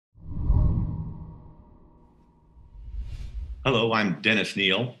Hello, I'm Dennis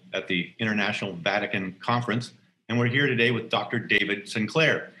Neal at the International Vatican Conference, and we're here today with Dr. David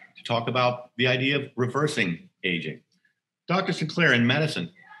Sinclair to talk about the idea of reversing aging. Dr. Sinclair, in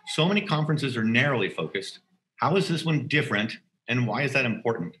medicine, so many conferences are narrowly focused. How is this one different, and why is that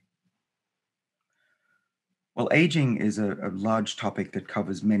important? Well, aging is a large topic that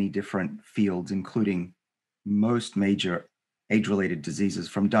covers many different fields, including most major age-related diseases,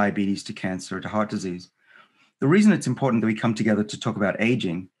 from diabetes to cancer to heart disease. The reason it's important that we come together to talk about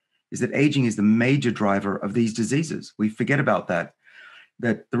aging is that aging is the major driver of these diseases. We forget about that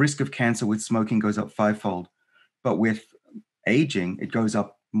the risk of cancer with smoking goes up fivefold, but with aging, it goes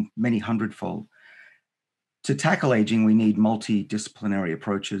up many hundredfold. To tackle aging, we need multidisciplinary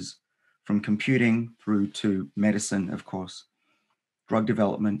approaches from computing through to medicine, of course, drug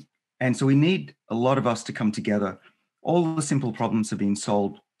development. And so we need a lot of us to come together. All the simple problems have been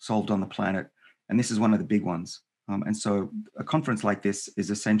solved on the planet, and this is one of the big ones. And so a conference like this is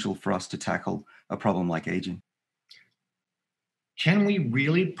essential for us to tackle a problem like aging. Can we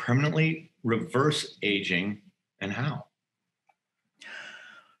really permanently reverse aging, and how?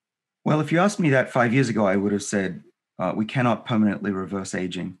 Well, if you asked me that 5 years ago, I would have said we cannot permanently reverse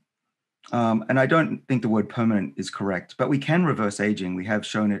aging. And I don't think the word permanent is correct, but we can reverse aging. We have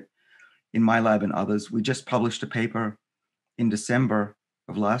shown it in my lab and others. We just published a paper in December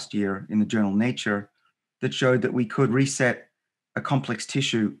of last year in the journal Nature that showed that we could reset a complex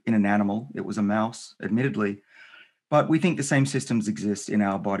tissue in an animal. It was a mouse, admittedly, but we think the same systems exist in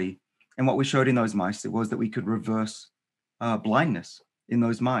our body. And what we showed in those mice was that we could reverse blindness in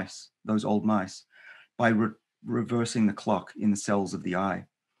those old mice, by reversing the clock in the cells of the eye.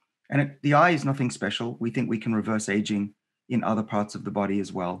 And the eye is nothing special. We think we can reverse aging in other parts of the body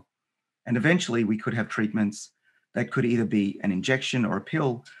as well. And eventually we could have treatments that could either be an injection or a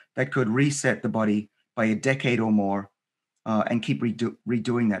pill that could reset the body by a decade or more, and keep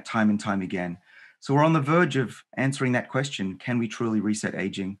redoing that time and time again. So we're on the verge of answering that question: can we truly reset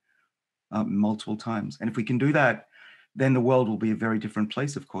aging multiple times? And if we can do that, then the world will be a very different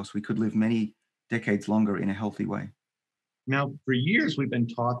place, of course. We could live many decades longer in a healthy way. Now, for years, we've been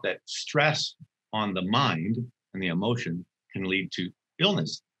taught that stress on the mind and the emotion can lead to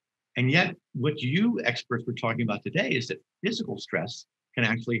illness. And yet, what you experts were talking about today is that physical stress can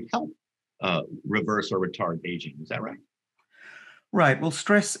actually help reverse or retard aging. Is that right? Right. Well,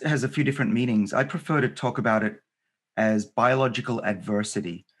 stress has a few different meanings. I prefer to talk about it as biological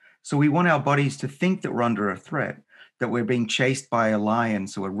adversity. So we want our bodies to think that we're under a threat, that we're being chased by a lion,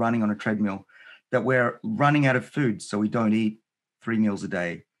 so we're running on a treadmill, that we're running out of food, so we don't eat 3 meals a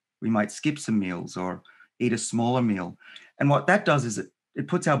day. We might skip some meals or eat a smaller meal. And what that does is it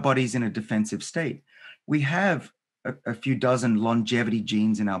puts our bodies in a defensive state. We have a few dozen longevity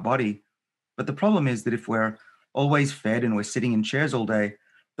genes in our body, but the problem is that if we're always fed and we're sitting in chairs all day,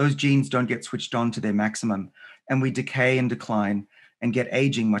 those genes don't get switched on to their maximum, and we decay and decline and get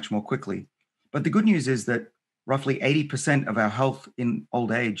aging much more quickly. But the good news is that roughly 80% of our health in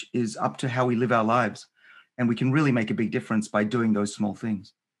old age is up to how we live our lives. And we can really make a big difference by doing those small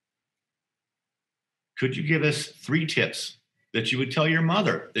things. Could you give us three tips that you would tell your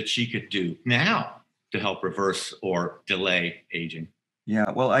mother that she could do now to help reverse or delay aging?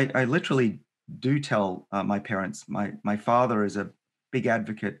 Yeah, well, I literally do tell my parents. My father is a big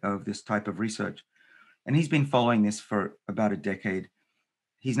advocate of this type of research, and he's been following this for about a decade.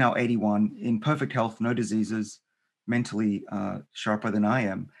 He's now 81, in perfect health, no diseases, mentally sharper than I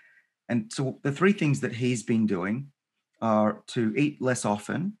am. And so the three things that he's been doing are to eat less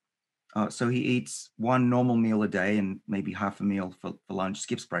often. So he eats one normal meal a day and maybe half a meal for lunch,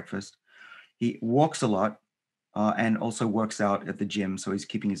 skips breakfast. He walks a lot, and also works out at the gym. So he's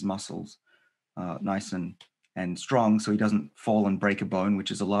keeping his muscles nice and strong, so he doesn't fall and break a bone,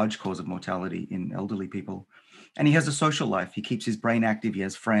 which is a large cause of mortality in elderly people. And he has a social life. He keeps his brain active. He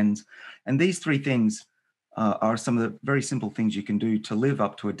has friends. And these three things are some of the very simple things you can do to live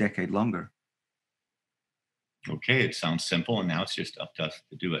up to a decade longer. Okay, it sounds simple, and now it's just up to us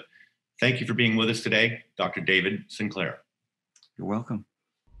to do it. Thank you for being with us today, Dr. David Sinclair. You're welcome.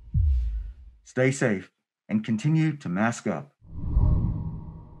 Stay safe and continue to mask up.